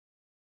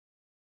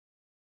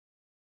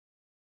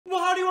Well,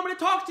 how do you want me to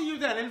talk to you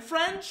then? In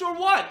French or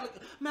what? Like,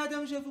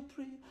 Madame, je vous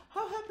prie,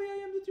 how happy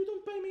I am that you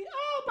don't pay me.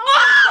 Oh,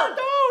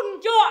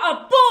 pardon! You're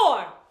a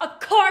bore! A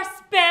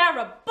coarse bear,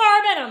 a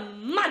bourbon, a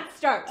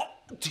monster!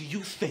 Oh, do you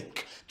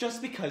think,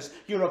 just because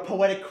you're a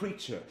poetic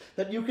creature,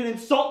 that you can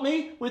insult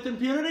me with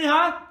impunity,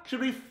 huh? Should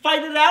we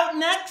fight it out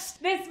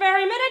next? This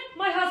very minute,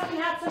 my husband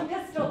had some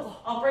pistols.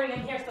 I'll bring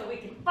them here so we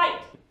can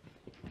fight.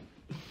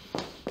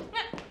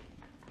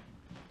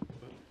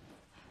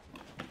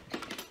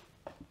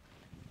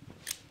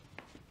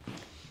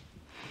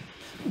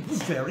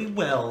 Very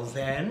well,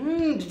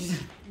 then.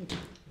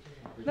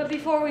 But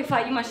before we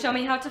fight, you must show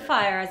me how to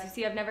fire. As you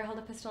see, I've never held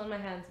a pistol in my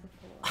hands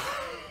before.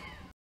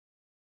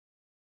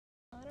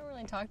 I don't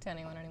really talk to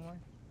anyone anymore.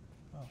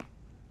 Oh.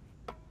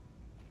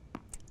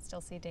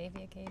 Still see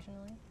Davy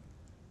occasionally.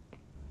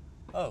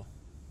 Oh,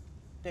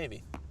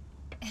 Davy.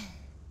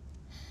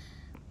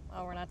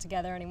 Well, we're not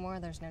together anymore.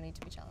 There's no need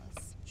to be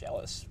jealous.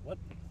 Jealous? What?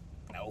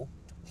 No.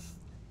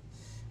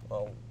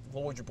 Well,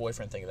 what would your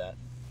boyfriend think of that?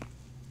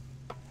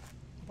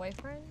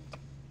 Boyfriend?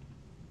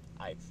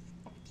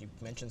 You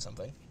mentioned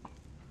something.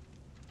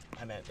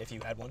 I meant if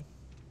you had one.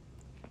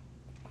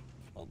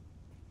 Well,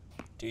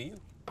 do you?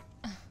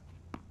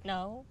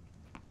 No.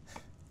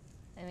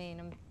 I mean,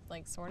 I'm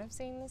like sort of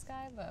seeing this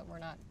guy, but we're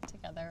not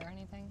together or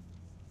anything.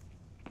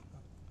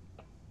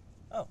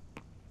 Oh.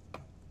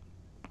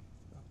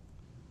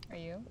 Are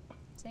you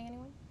seeing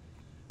anyone?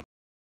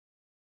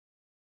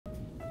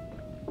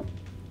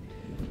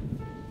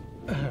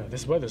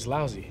 This weather's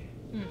lousy.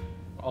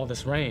 All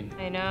this rain.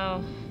 I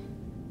know.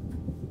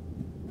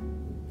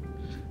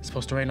 It's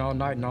supposed to rain all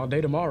night and all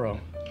day tomorrow.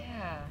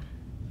 Yeah.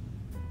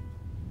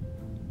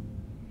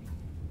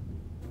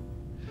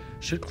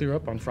 Should clear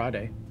up on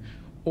Friday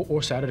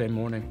or Saturday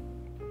morning.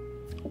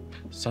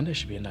 Sunday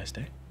should be a nice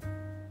day.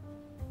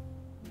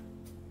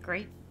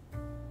 Great.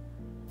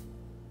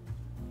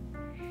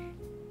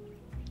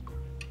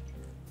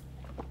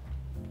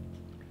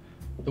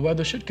 The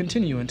weather should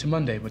continue into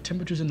Monday with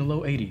temperatures in the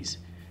low 80s.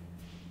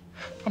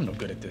 I'm no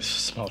good at this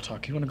small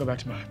talk. You want to go back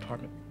to my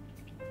apartment?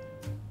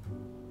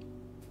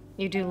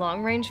 You do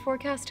long-range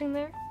forecasting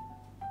there?